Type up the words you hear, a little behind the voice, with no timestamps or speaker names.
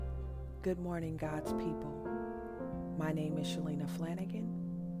Good morning, God's people. My name is Shalina Flanagan,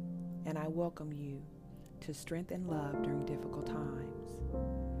 and I welcome you to Strength and Love During Difficult Times.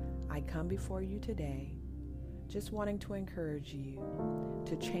 I come before you today just wanting to encourage you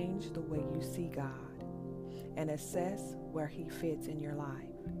to change the way you see God and assess where He fits in your life.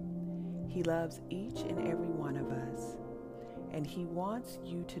 He loves each and every one of us, and He wants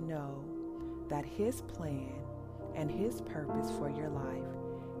you to know that His plan and His purpose for your life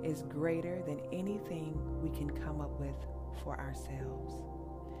is greater than anything we can come up with for ourselves.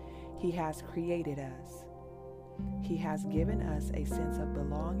 He has created us. He has given us a sense of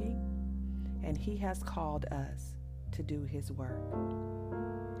belonging, and He has called us to do His work.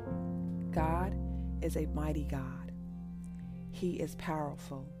 God is a mighty God. He is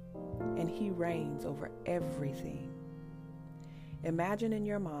powerful, and He reigns over everything. Imagine in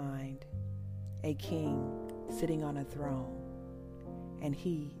your mind a king sitting on a throne, and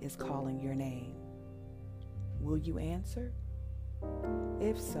He is calling your name. Will you answer?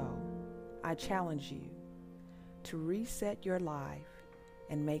 If so, I challenge you to reset your life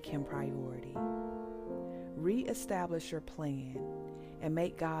and make Him priority. Reestablish your plan and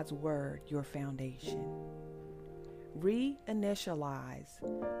make God's Word your foundation. Reinitialize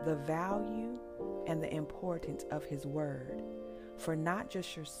the value and the importance of His Word for not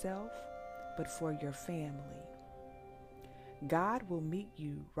just yourself, but for your family. God will meet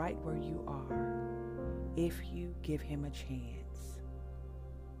you right where you are if you give Him a chance.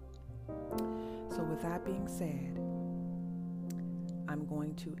 So with that being said, I'm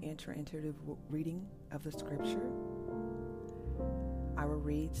going to enter into the reading of the scripture. I will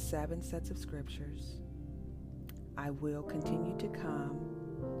read 7 sets of scriptures. I will continue to come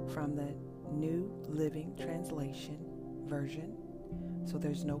from the New Living Translation version, so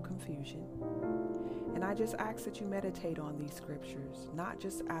there's no confusion. And I just ask that you meditate on these scriptures, not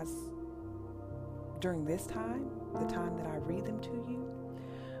just as during this time, the time that I read them to you,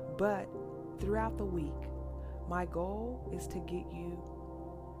 but throughout the week. My goal is to get you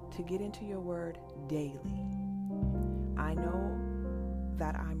to get into your word daily. I know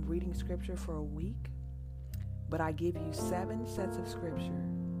that I'm reading scripture for a week, but I give you 7 sets of scripture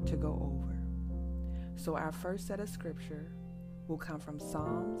to go over. So our first set of scripture will come from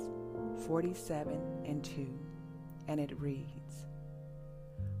Psalms 47:2, and it reads,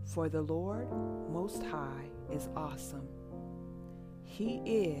 "For the Lord Most High is awesome. He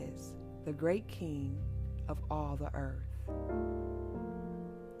is the great King of all the earth."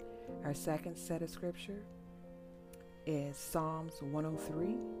 Our second set of scripture is Psalms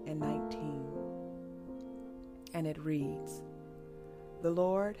 103:19, and it reads, "The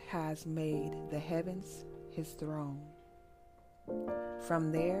Lord has made the heavens His throne.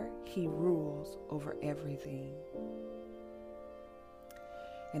 From there He rules over everything."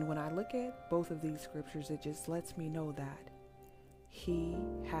 And when I look at both of these scriptures, it just lets me know that He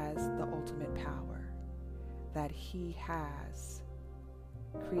has the ultimate power, that He has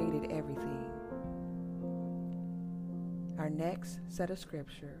created everything. Our next set of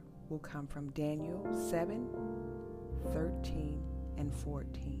scripture will come from Daniel 7:13 and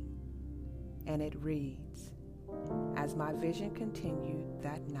 14, and it reads, "As my vision continued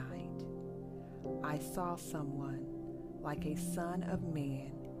that night, I saw someone like a son of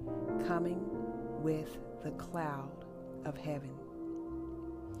man coming with the cloud of heaven.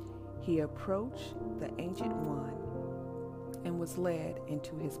 He approached the Ancient One and was led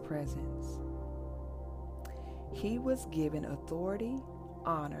into His presence. He was given authority,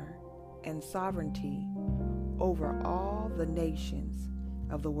 honor, and sovereignty over all the nations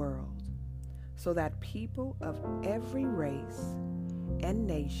of the world, so that people of every race and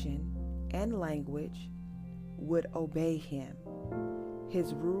nation and language would obey Him.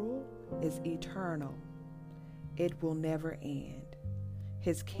 His rule is eternal. It will never end.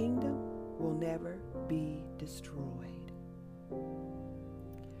 His kingdom will never be destroyed."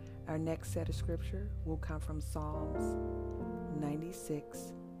 Our next set of scripture will come from Psalms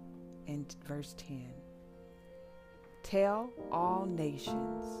 96 and verse 10. "Tell all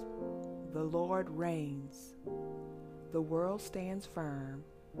nations, the Lord reigns. The world stands firm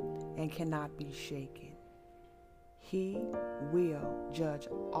and cannot be shaken. He will judge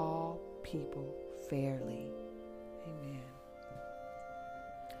all people fairly." Amen.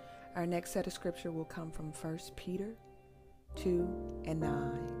 Our next set of scripture will come from 1 Peter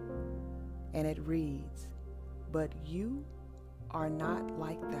 2:9, and it reads, "But you are not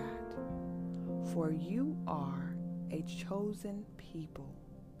like that, for you are a chosen people.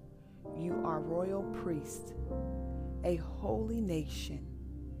 You are royal priests, a holy nation,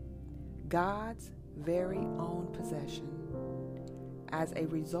 God's very own possession. As a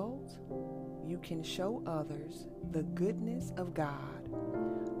result, you can show others the goodness of God,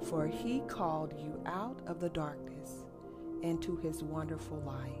 for He called you out of the darkness into His wonderful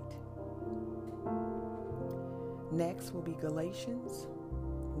light. Next will be Galatians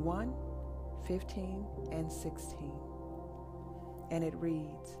 1:15 and 16. And it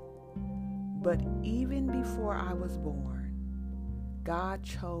reads, "But even before I was born, God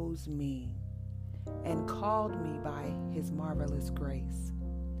chose me and called me by His marvelous grace.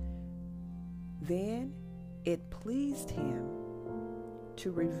 Then it pleased Him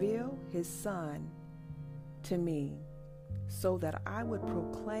to reveal His Son to me so that I would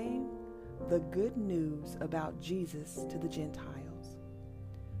proclaim the good news about Jesus to the Gentiles.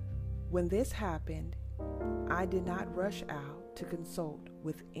 When this happened, I did not rush out to consult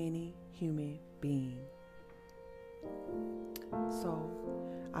with any human being." So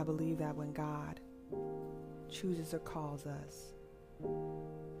I believe that when God chooses or calls us,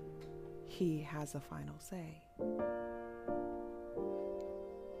 He has the final say.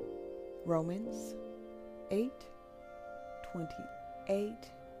 Romans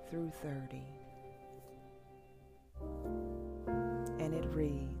 8:28 through 30. And it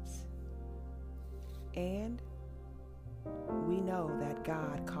reads, "And we know that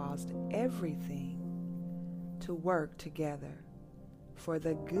God caused everything to work together for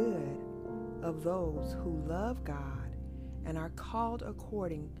the good of those who love God and are called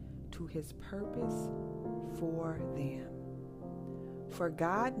according to His purpose for them. For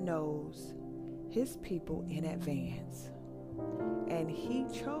God knows His people in advance, and He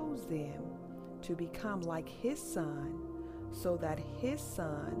chose them to become like His Son, so that His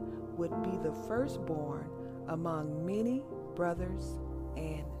Son would be the firstborn among many brothers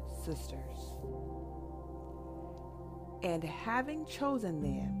and sisters. And having chosen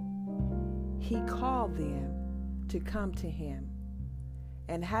them, He called them to come to Him.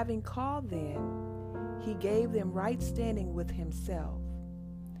 And having called them, He gave them right standing with Himself.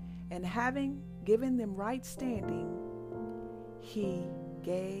 And having given them right standing, He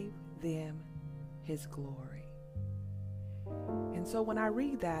gave them His glory." And so when I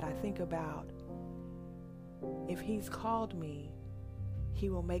read that, I think about, if He's called me, He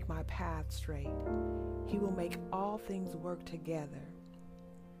will make my path straight. He will make all things work together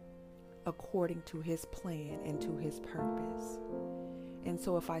according to His plan and to His purpose. And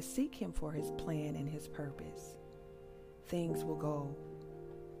so if I seek Him for His plan and His purpose, things will go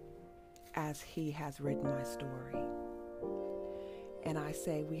as He has written my story. And I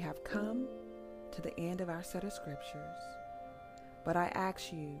say, we have come to the end of our set of scriptures, but I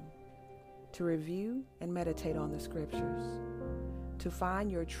ask you to review and meditate on the scriptures, to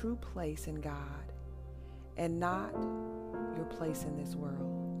find your true place in God and not your place in this world.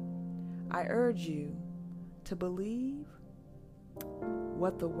 I urge you to believe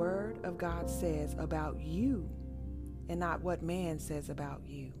what the Word of God says about you and not what man says about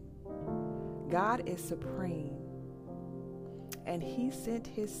you. God is supreme, and He sent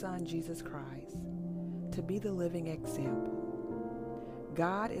His Son, Jesus Christ, to be the living example.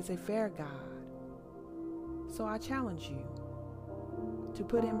 God is a fair God, so I challenge you to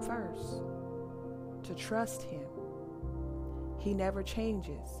put Him first, to trust Him. He never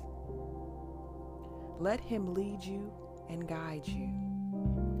changes. Let Him lead you and guide you.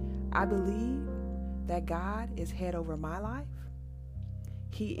 I believe that God is head over my life.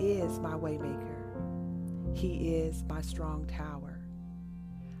 He is my waymaker. He is my strong tower.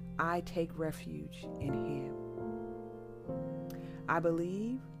 I take refuge in Him. I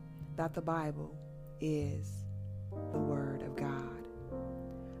believe that the Bible is the Word of God.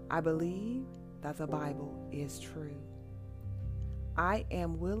 I believe that the Bible is true. I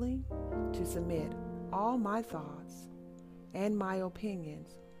am willing to submit all my thoughts and my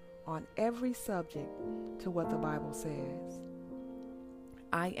opinions on every subject to what the Bible says.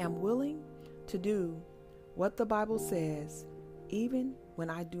 I am willing to do what the Bible says, even when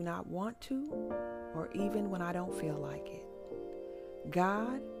I do not want to, or even when I don't feel like it.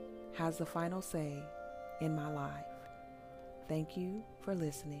 God has the final say in my life. Thank you for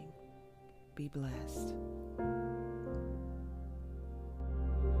listening. Be blessed.